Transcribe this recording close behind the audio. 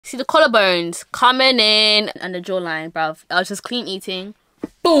See the collarbones coming in and the jawline, bruv. I was just clean eating.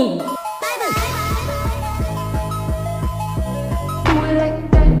 Boom.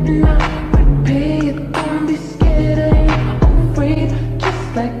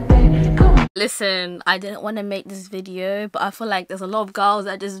 Listen, I didn't want to make this video, but I feel like there's a lot of girls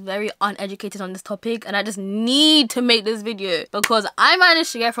that are just very uneducated on this topic, and I just need to make this video because I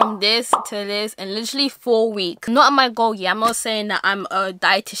managed to get from this to this in literally 4 weeks. Not my goal yet. I'm not saying that I'm a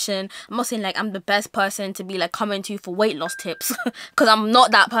dietitian. I'm not saying like I'm the best person to be like coming to you for weight loss tips because I'm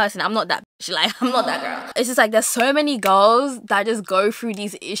not that person. I'm not that bitch. Like, I'm not that girl. It's just like there's so many girls that just go through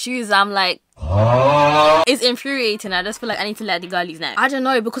these issues. I'm like, it's infuriating. I just feel like I need to let the girlies know. I don't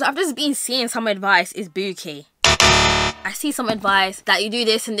know, because I've just been seeing some advice is bouquet. I see some advice that you do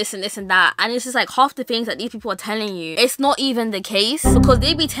this and this and this and that, and it's just like half the things that these people are telling you, it's not even the case, because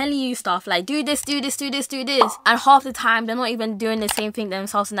they be telling you stuff like do this, do this, do this, do this, and half the time they're not even doing the same thing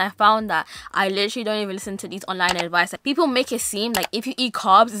themselves. And I found that I literally don't even listen to these online advice. Like, people make it seem like if you eat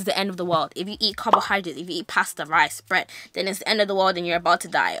carbs it's the end of the world. If you eat carbohydrates, if you eat pasta, rice, bread, then it's the end of the world and you're about to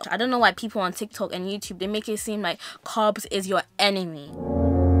die. I don't know why people on TikTok and YouTube, they make it seem like carbs is your enemy.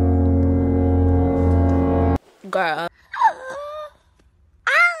 Girl,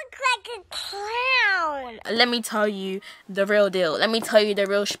 let me tell you the real deal. Let me tell you the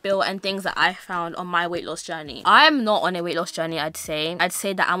real spiel and things that I found on my weight loss journey. I'm not on a weight loss journey, I'd say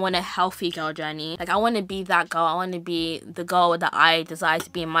that I'm on a healthy girl journey. Like, I want to be that girl. I want to be the girl that I desire to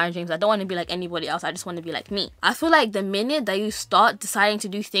be in my dreams. I don't want to be like anybody else. I just want to be like me. I feel like the minute that you start deciding to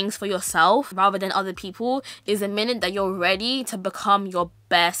do things for yourself rather than other people is the minute that you're ready to become your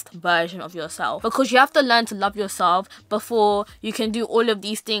best version of yourself, because you have to learn to love yourself before you can do all of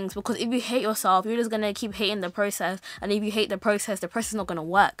these things. Because if you hate yourself, you're just gonna keep hating the process, and if you hate the process is not gonna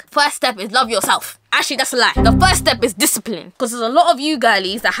work. First step is love yourself. Actually, that's a lie. The first step is discipline, because there's a lot of you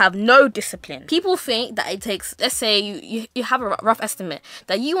girlies that have no discipline. People think that it takes, let's say you have a rough estimate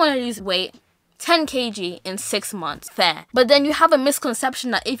that you want to lose weight 10 kg in 6 months. Fair. But then you have a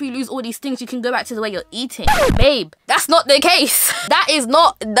misconception that if you lose all these things, you can go back to the way you're eating. Babe, that's not the case. That is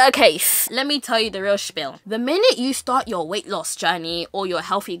not the case. Let me tell you the real spiel. The minute you start your weight loss journey or your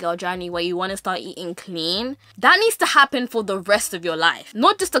healthy girl journey where you want to start eating clean, that needs to happen for the rest of your life.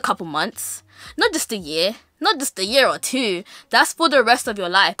 Not just a couple months, not just a year, not just a year or two. That's for the rest of your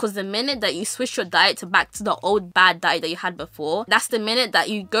life, because the minute that you switch your diet back to the old bad diet that you had before, that's the minute that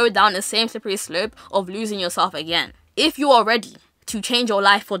you go down the same slippery slope of losing yourself again. If you are ready to change your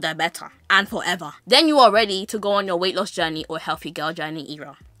life for the better and forever, then you are ready to go on your weight loss journey or healthy girl journey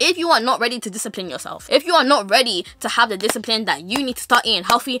era. If you are not ready to discipline yourself, if you are not ready to have the discipline that you need to start eating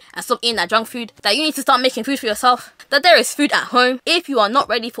healthy and stop eating that junk food, that you need to start making food for yourself, that there is food at home, if you are not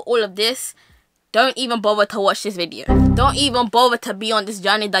ready for all of this, don't even bother to watch this video. Don't even bother to be on this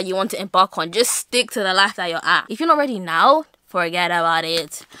journey that you want to embark on. Just stick to the life that you're at. If you're not ready now, forget about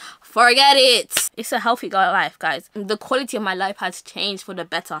it. Forget it. It's a healthy girl life, guys. The quality of my life has changed for the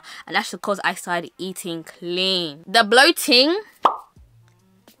better, and that's because I started eating clean. The bloating,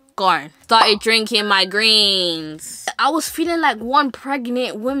 gone. Started drinking my greens. I was feeling like one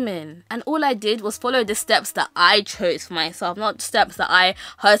pregnant woman, and all I did was follow the steps that I chose for myself, not steps that I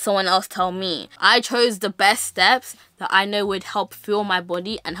heard someone else tell me. I chose the best steps that I know would help fuel my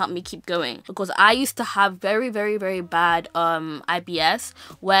body and help me keep going, because I used to have very, very, very bad IBS,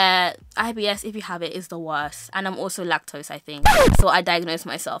 where IBS, if you have it, is the worst. And I'm also lactose, I think, so I diagnosed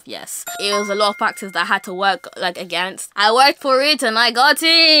myself. Yes, it was a lot of factors that I had to work against. I worked for it and I got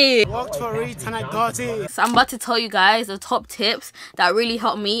it. Worked for it and I got it. So I'm about to tell you guys the top tips that really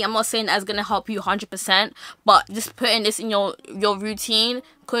helped me. I'm not saying that's gonna help you 100%, but just putting this in your routine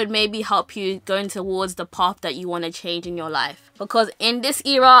could maybe help you going towards the path that you want to change in your life. Because in this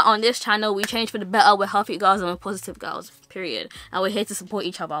era on this channel, we change for the better. We're healthy girls and we're positive girls, period. And we're here to support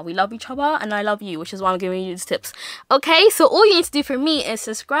each other. We love each other and I love you, which is why I'm giving you these tips. Okay, so all you need to do for me is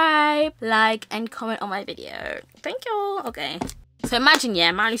subscribe, like, and comment on my video. Thank you. Okay, so imagine,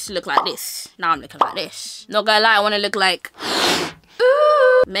 yeah, man used to look like this. Now I'm looking like this. Not gonna lie, I want to look like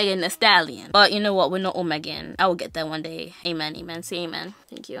Megan Thee Stallion. But you know what, we're not all Megan. I will get there one day. Amen, amen, say amen.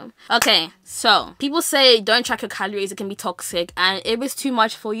 Thank you. Okay, so people say don't track your calories, it can be toxic, and if it's too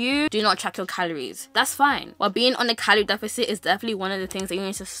much for you, do not track your calories. That's fine. But being on a calorie deficit is definitely one of the things that you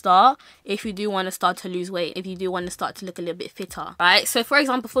need to start if you do want to start to lose weight, if you do want to start to look a little bit fitter, right? So for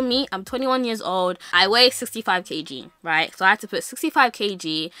example, for me, I'm 21 years old, I weigh 65 kg, right? So I had to put 65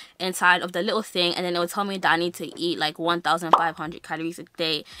 kg inside of the little thing, and then it would tell me that I need to eat like 1,500 calories a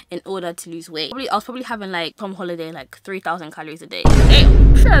day day in order to lose weight. I was probably having like from holiday like 3,000 calories a day.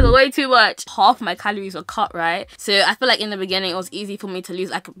 Damn, that's way too much. Half my calories were cut, right? So I feel like in the beginning it was easy for me to lose.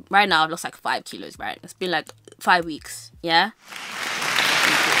 Like right now I've lost like 5 kilos, right? It's been like 5 weeks, yeah.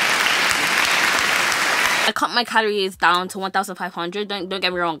 I cut my calories down to 1,500. Don't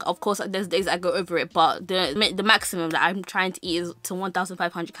get me wrong. Of course, there's days I go over it, but the maximum that I'm trying to eat is to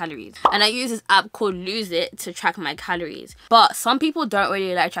 1,500 calories. And I use this app called Lose It to track my calories. But some people don't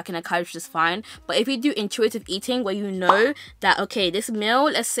really like tracking their calories, which is fine. But if you do intuitive eating, where you know that okay, this meal,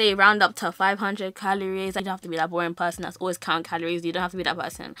 let's say round up to 500 calories. You don't have to be that boring person that's always counting calories. You don't have to be that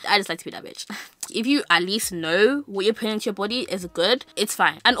person. I just like to be that bitch. If you at least know what you're putting into your body is good, it's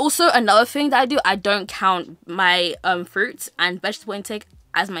fine. And also another thing that I do, I don't count my fruits and vegetable intake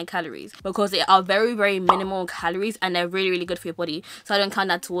as my calories, because they are very, very minimal calories and they're really, really good for your body. So I don't count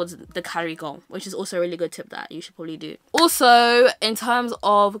that towards the calorie goal, which is also a really good tip that you should probably do. Also, in terms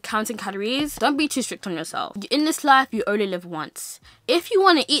of counting calories, don't be too strict on yourself. In this life, you only live once. If you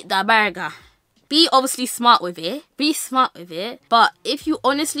want to eat that burger, be obviously smart with it. Be smart with it. But if you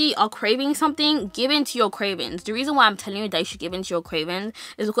honestly are craving something, give in to your cravings. The reason why I'm telling you that you should give in to your cravings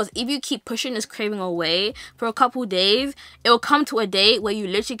is because if you keep pushing this craving away for a couple days, it will come to a day where you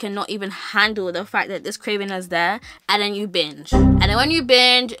literally cannot even handle the fact that this craving is there, and then you binge. And then when you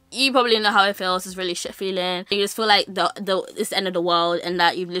binge, you probably know how it feels. It's really shit feeling. You just feel like it's the end of the world and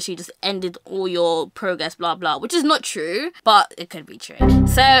that you've literally just ended all your progress, blah blah, which is not true, but it could be true.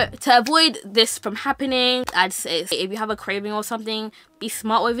 So to avoid this from happening, I'd say if you have a craving or something, be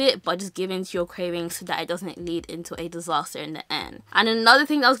smart with it, but just give in to your cravings so that it doesn't lead into a disaster in the end. And another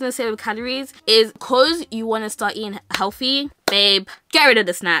thing that I was gonna say with calories is, because you want to start eating healthy, babe, get rid of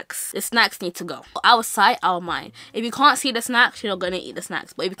the snacks. The snacks need to go. Our sight, our mind. If you can't see the snacks, you're not gonna eat the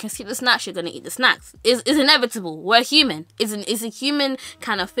snacks. But if you can see the snacks, you're gonna eat the snacks. It's inevitable. We're human. It's a human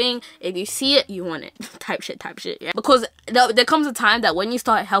kind of thing. If you see it, you want it. type shit, yeah. Because there comes a time that when you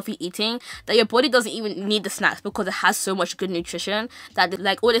start healthy eating, that your body doesn't even need the snacks because it has so much good nutrition that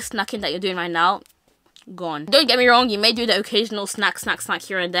like all the snacking that you're doing right now, gone. Don't get me wrong, you may do the occasional snack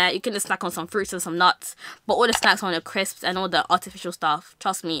here and there. You can just snack on some fruits and some nuts, but all the snacks on the crisps and all the artificial stuff,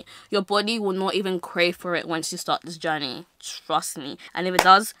 trust me, your body will not even crave for it once you start this journey. Trust me. And if it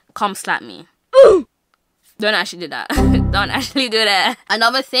does, come slap me. Don't actually do that. Don't actually do that.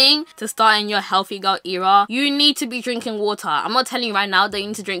 Another thing to start in your healthy girl era, you need to be drinking water. I'm not telling you right now that you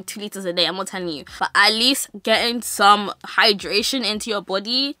need to drink 2 liters a day. I'm not telling you. But at least getting some hydration into your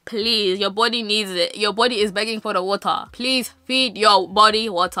body. Please, your body needs it. Your body is begging for the water. Please feed your body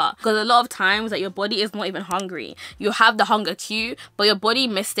water. Because a lot of times that your body is not even hungry. You have the hunger cue, but your body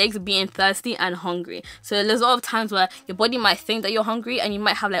mistakes being thirsty and hungry. So there's a lot of times where your body might think that you're hungry and you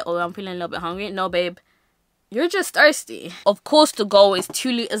might have like, oh, I'm feeling a little bit hungry. No, babe. You're just thirsty. Of course, the goal is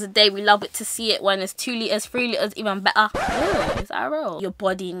 2 liters a day. We love it to see it when it's 2 liters, 3 liters, even better. Ooh, it's our role. Your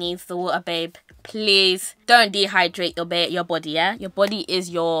body needs the water, babe. Please don't dehydrate your body, yeah? Your body is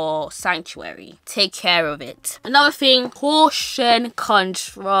your sanctuary. Take care of it. Another thing, portion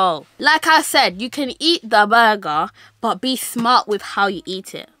control. Like I said, you can eat the burger, but be smart with how you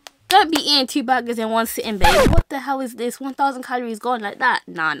eat it. Don't be eating 2 burgers in one sitting, babe. What the hell is this? 1,000 calories gone like that?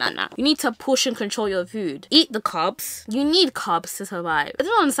 Nah. You need to portion control your food. Eat the carbs. You need carbs to survive. I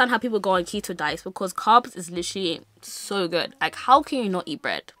don't understand how people go on keto diets, because carbs is literally so good. Like, how can you not eat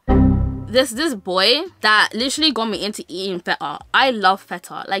bread? This boy that literally got me into eating feta. I love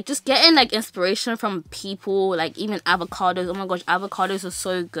feta. Like, just getting like inspiration from people, like even avocados. Oh my gosh, avocados are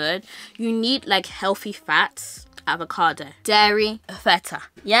so good. You need like healthy fats. Avocado, dairy, feta.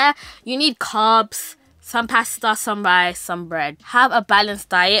 Yeah, you need carbs, some pasta, some rice, some bread. Have a balanced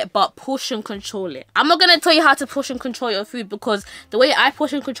diet, but portion control it. I'm not gonna tell you how to portion control your food, because the way I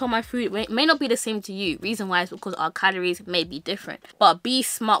portion control my food may not be the same to you. Reason why is because our calories may be different. But be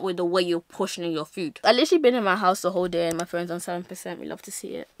smart with the way you're portioning your food. I literally been in my house the whole day and my phone's on 7%. We love to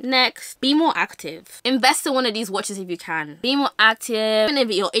see it. Next, be more active. Invest in one of these watches if you can. Be more active. Even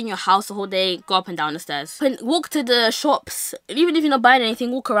if you're in your house the whole day, go up and down the stairs. Walk to the shops. Even if you're not buying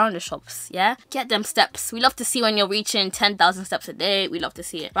anything, walk around the shops. Yeah, get them steps. We love to see when you're reaching 10,000 steps a day. We love to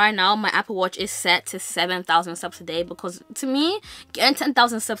see it. Right now, my Apple Watch is set to 7,000 steps a day, because to me, getting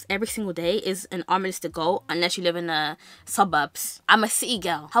 10,000 steps every single day is an unrealistic goal unless you live in the suburbs. I'm a city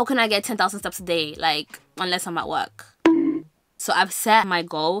girl. How can I get 10,000 steps a day? Like, unless I'm at work. So I've set my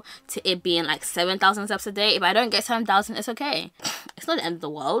goal to it being like 7,000 steps a day. If I don't get 7,000, it's okay. It's not the end of the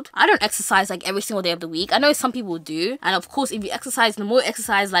world. I don't exercise like every single day of the week. I know some people do. And of course, if you exercise, the more you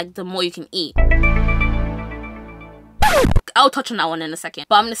exercise, like the more you can eat. I'll touch on that one in a second.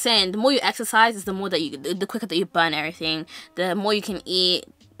 But I'm just saying, the more you exercise is the more that the quicker that you burn everything, the more you can eat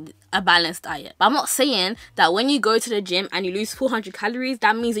a balanced diet. But I'm not saying that when you go to the gym and you lose 400 calories,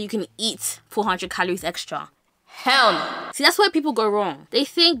 that means that you can eat 400 calories extra. Hell no. See, that's where people go wrong. They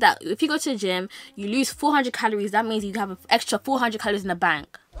think that if you go to the gym, you lose 400 calories, that means you have an extra 400 calories in the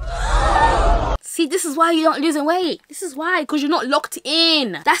bank. See, this is why you're not losing weight. This is why, because you're not locked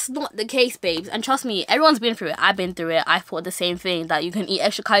in. That's not the case, babes. And trust me, everyone's been through it. I've been through it. I thought the same thing, that you can eat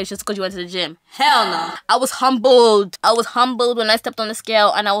extra calories just because you went to the gym. Hell no. I was humbled. I was humbled when I stepped on the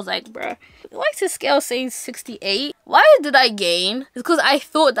scale and I was like, bruh, why is the scale saying 68? Why did I gain? It's because I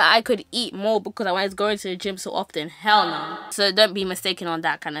thought that I could eat more because I was going to the gym so often. Hell no. So don't be mistaken on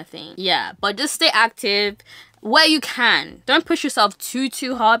that kind of thing. Yeah, but just stay active where you can. Don't push yourself too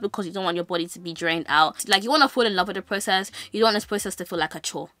hard because you don't want your body to be drained out. Like, you want to fall in love with the process. You don't want this process to feel like a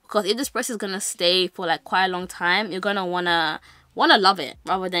chore. Because if this process is going to stay for like quite a long time, you're going to want to love it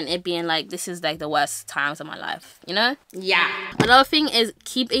rather than it being like, this is like the worst times of my life, you know? Yeah. Another thing is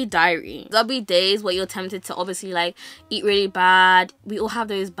keep a diary. There'll be days where you're tempted to obviously like eat really bad. We all have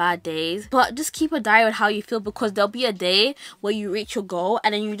those bad days, but just keep a diary of how you feel, because there'll be a day where you reach your goal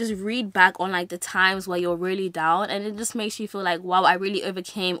and then you just read back on like the times where you're really down, and it just makes you feel like, wow, I really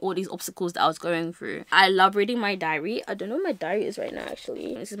overcame all these obstacles that I was going through. I love reading my diary. I don't know what my diary is right now,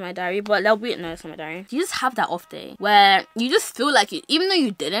 actually. This is my diary, but there'll be, no, it's not my diary. You just have that off day where you just feel like it, even though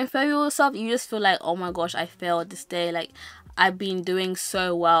you didn't fail yourself, you just feel like, oh my gosh, I failed this day. Like, I've been doing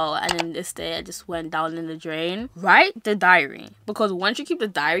so well, and then this day I just went down in the drain. Write the diary, because once you keep the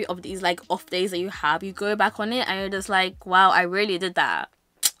diary of these like off days that you have, you go back on it and you're just like, wow, I really did that.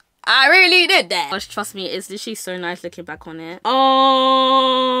 I really did that. Gosh, trust me, it's literally so nice looking back on it.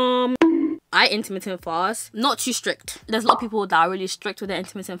 I intermittent fast, not too strict. There's a lot of people that are really strict with their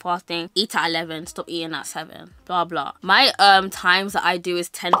intermittent fasting. Eat at 11, stop eating at 7, blah blah. My times that I do is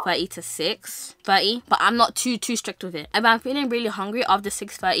 10:30 to 6:30, but I'm not too strict with it. If I'm feeling really hungry after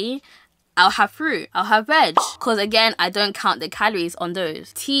 6:30, I'll have fruit, I'll have veg, because again, I don't count the calories on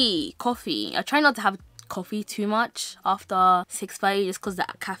those. Tea, coffee. I try not to have coffee too much after 6:30 just because the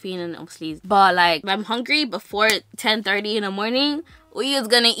caffeine and obviously, but like if I'm hungry before 10:30 in the morning, what you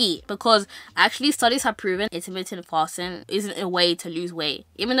gonna eat? Because actually studies have proven intermittent fasting isn't a way to lose weight.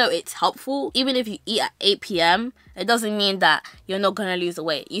 Even though it's helpful, even if you eat at 8 p.m, it doesn't mean that you're not gonna lose the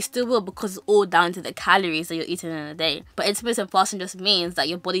weight. You still will, because it's all down to the calories that you're eating in a day. But intermittent fasting just means that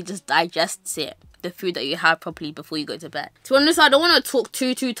your body just digests it, the food that you have, properly before you go to bed. To be honest, I don't want to talk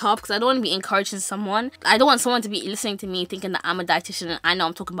too tough because I don't want to be encouraging someone. I don't want someone to be listening to me thinking that I'm a dietitian and I know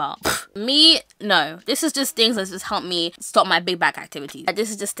I'm talking about. Me, no. This is just things that just help me stop my big back activities. This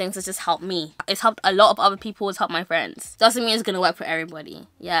is just things that just help me. It's helped a lot of other people. It's helped my friends. Doesn't mean it's gonna work for everybody.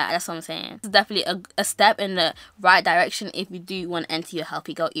 Yeah, that's what I'm saying. It's definitely a step in the right direction if you do want to enter your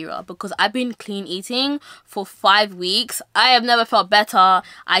healthy girl era, because I've been clean eating for 5 weeks. I have never felt better.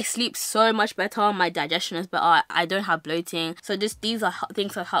 I sleep so much better. My digestion is better. I don't have bloating. So these are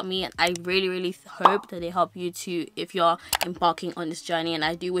things that help me, and I really hope that they help you too if you're embarking on this journey. And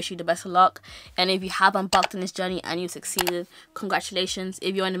I do wish you the best of luck. And if you have embarked on this journey and you've succeeded, congratulations.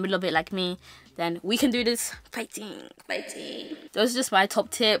 If you're in the middle of it like me, then we can do this. Fighting. Those are just my top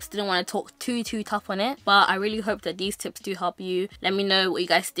tips. Didn't want to talk too tough on it, but I really hope that these tips do help you. Let me know what you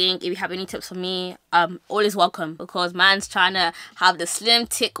guys think. If you have any tips for me, all is welcome, because man's trying to have the slim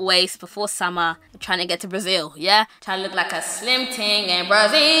thick waist before summer, trying to get to Brazil. Yeah, trying to look like a slim ting in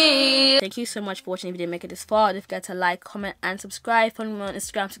Brazil. Thank you so much for watching. If you didn't make it this far, don't forget to like, comment and subscribe. Follow me on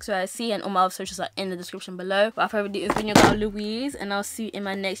Instagram, sexc, and all my other socials are in the description below. Without further ado, it's been your girl Louise, and I'll see you in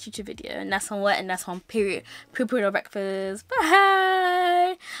my next YouTube video. And that's on what, and that's on period. Pre-period breakfast.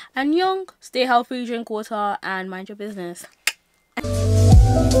 Bye. And young, stay healthy, drink water, and mind your business.